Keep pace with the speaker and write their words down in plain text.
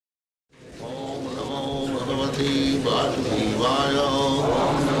Shri Vasudevaya.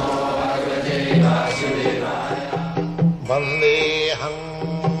 Vandeham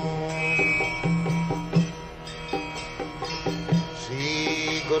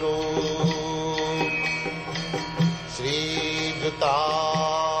Shri Guru Shri Juta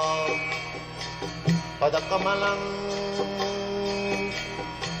Padakamalam.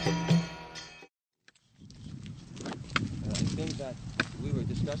 I think that we were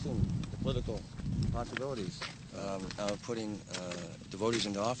discussing the political possibilities of putting devotees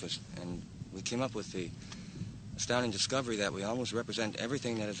into office, and we came up with the astounding discovery that we almost represent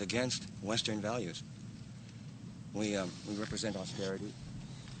everything that is against Western values. We represent austerity,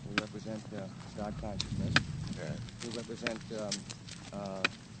 we represent God consciousness, we represent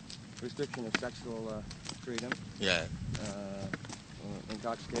restriction of sexual freedom,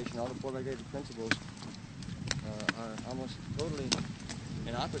 intoxication. All the four-legged principles are almost totally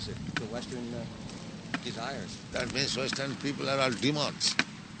in opposite to Western desires. That means Western people are all demons.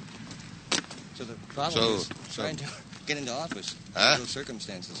 So the problem is trying to get into office under those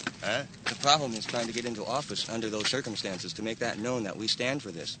circumstances. The problem is trying to get into office under those circumstances, to make that known that we stand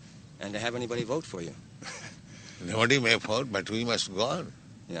for this, and to have anybody vote for you. Nobody may vote, but we must go on.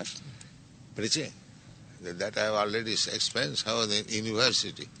 Yes. Preaching. That I have already explained how the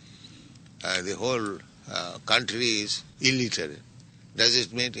university, the whole country is illiterate. Does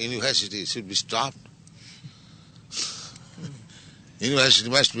it mean university should be stopped? University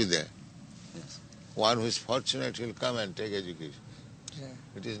must be there. Yes. One who is fortunate will come and take education. Yeah.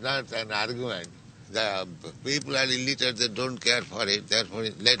 It is not an argument. The people are illiterate, they don't care for it, therefore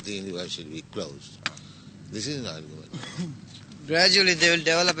let the university be closed. This is an argument. Gradually they will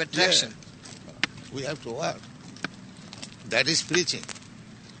develop attraction. Yeah. We have to work. That is preaching.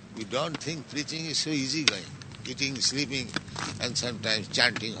 We don't think preaching is so easy going. Eating, sleeping, and sometimes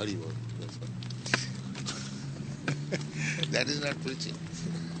chanting Hari Bol. That is not preaching.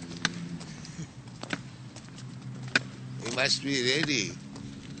 We must be ready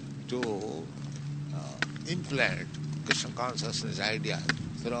to implant Krishna consciousness idea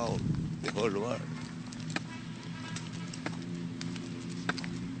throughout the whole world.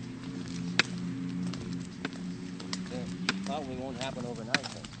 It probably won't happen overnight.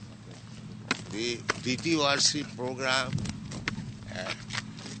 The deity worship program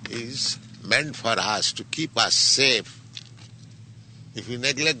is meant for us to keep us safe. If we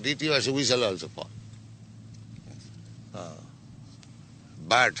neglect deity worship, we shall also fall.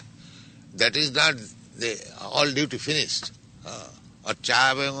 But that is not the all duty finished.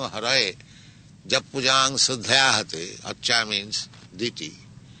 Acchayavang haraye jap pujang sudhyahate. Accha means deity.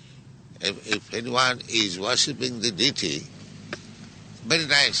 If anyone is worshipping the deity very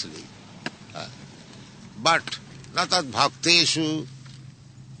nicely, but natat bhakteshu,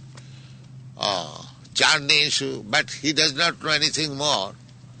 charneshu, but he does not know anything more.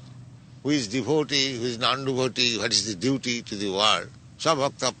 Who is devotee, who is non-devotee, what is the duty to the world?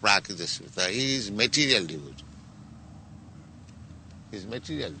 Sabhakta prakita sutta. He is material devotee. He is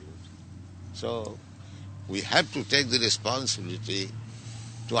material devotee. So we have to take the responsibility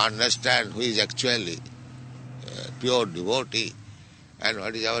to understand who is actually pure devotee and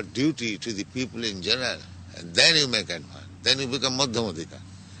what is our duty to the people in general. And then you make advance. Then you become Madhyamadikari.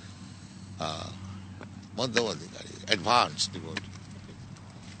 Madhyamadikari, advanced devotee.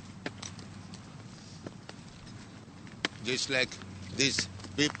 Just like these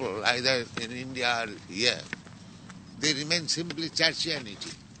people, either in India or here, they remain simply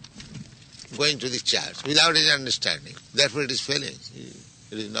churchianity, going to the church without any understanding. Therefore it is failing.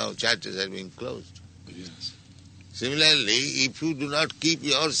 It is now churches are being closed. Yes. Similarly, if you do not keep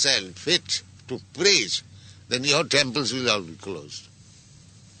yourself fit to preach, then your temples will all be closed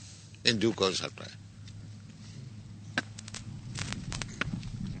in due course of time.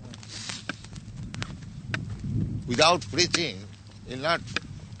 Without preaching, you will not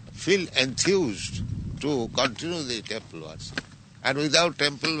feel enthused to continue the temple worship. And without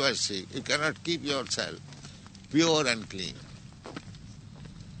temple worship, you cannot keep yourself pure and clean.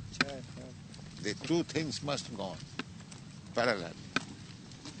 The two things must go on parallel.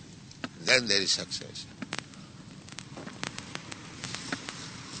 Then there is success.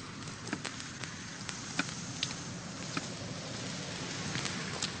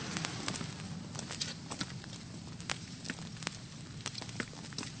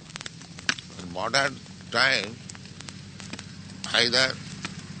 In modern time, either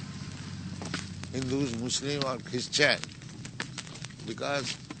Hindus, Muslim or Christian,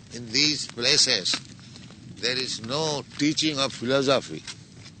 because in these places there is no teaching of philosophy.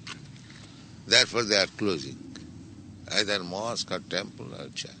 Therefore they are closing. Either mosque or temple or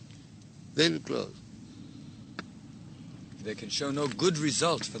church. They will close. They can show no good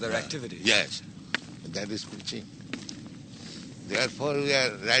result for their activities. Yes, that is preaching. Therefore we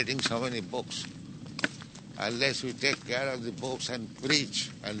are writing so many books. Unless we take care of the books and preach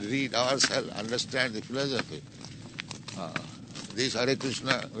and read ourselves, understand the philosophy, this Hare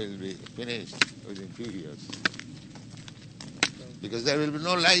Krishna will be finished within few years. Because there will be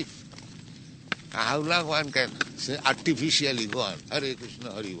no life. How long one can say artificially go on, Hare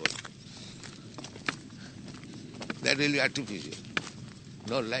Krishna, Hare Bol? That will be artificial.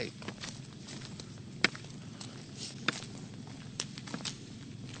 No life.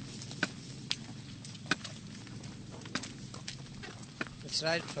 That's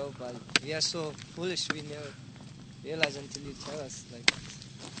right, Prabhupada. We are so foolish, we never realize until you tell us, like,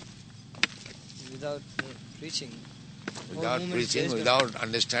 without preaching. Without preaching, without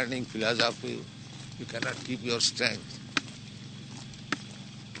understanding philosophy, you cannot keep your strength.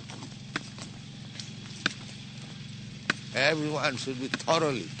 Everyone should be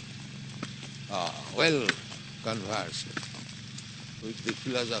thoroughly well conversed with the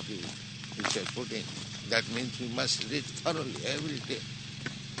philosophy which I put in. That means we must read thoroughly every day.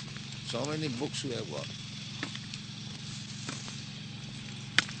 So many books we have got.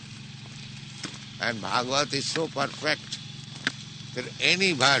 And Bhagavad is so perfect that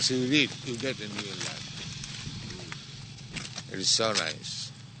any verse you read, you get a new life. It is so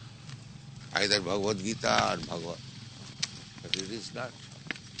nice. Either Bhagavad Gita or Bhagavad. But it is not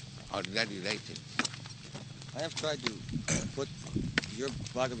ordinary writing. I have tried to put your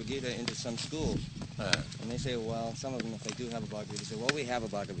Bhagavad Gita into some schools. And they say, well, some of them, if they do have a Bhagavad Gita, say, well, we have a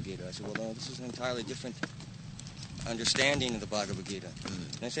Bhagavad Gita. I say, well, no, this is an entirely different understanding of the Bhagavad Gita.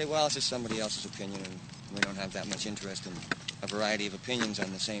 And they say, well, it's just somebody else's opinion, and we don't have that much interest in a variety of opinions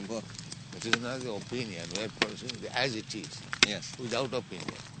on the same book. It is not the opinion, we are pursuing as it is, Yes. without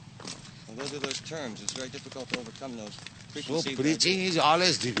opinion. And those are those terms. It's very difficult to overcome those So preconceived preaching ideas. is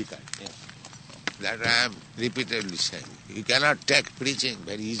always difficult. Yes. That I am repeatedly saying. You cannot take preaching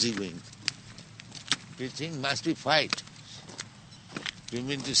very easy going. Preaching must be fight. You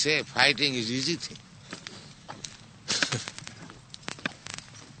mean to say fighting is easy thing?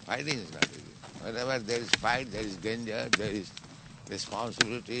 Fighting is not easy. Whenever there is fight, there is danger, there is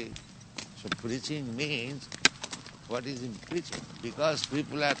responsibility. So preaching means, what is in preaching? Because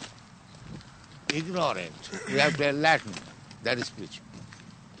people are ignorant. We have to learn Latin. That is preaching.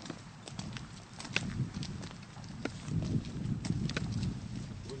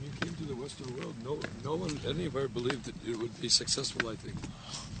 When you came to the Western world, no one anywhere believed that it would be successful, I think.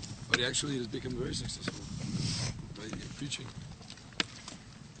 But actually it has become very successful by preaching.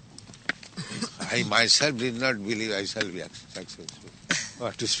 I myself did not believe I shall be successful.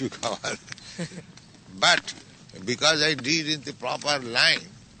 What to speak about? But because I did in the proper line,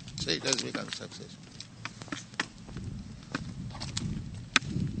 so it has become successful.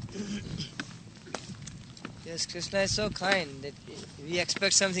 Yes, Krishna is so kind that we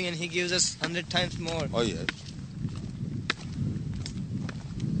expect something and he gives us 100 times more. Oh yes.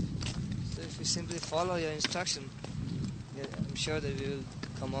 So if we simply follow your instruction, I'm sure that we will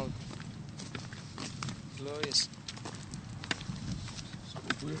come out glorious. So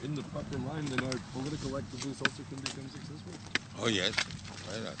if we're in the proper line, then our political activities also can become successful. Oh yes.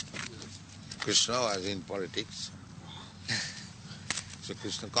 Why not? Krishna was in politics. So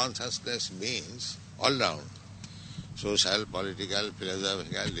Krishna consciousness means all round. Social, political,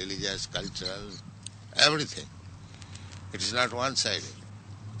 philosophical, religious, cultural, everything. It is not one-sided.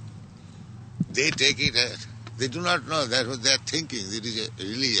 They take it as, they do not know that what they are thinking. It is a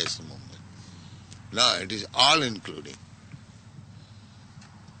religious movement. No, it is all including.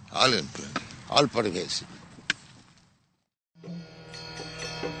 All including. All pervasive.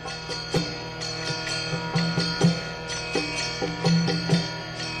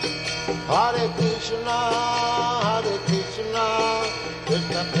 Hare Krishna,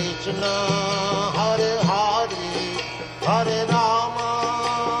 Krishna Krishna,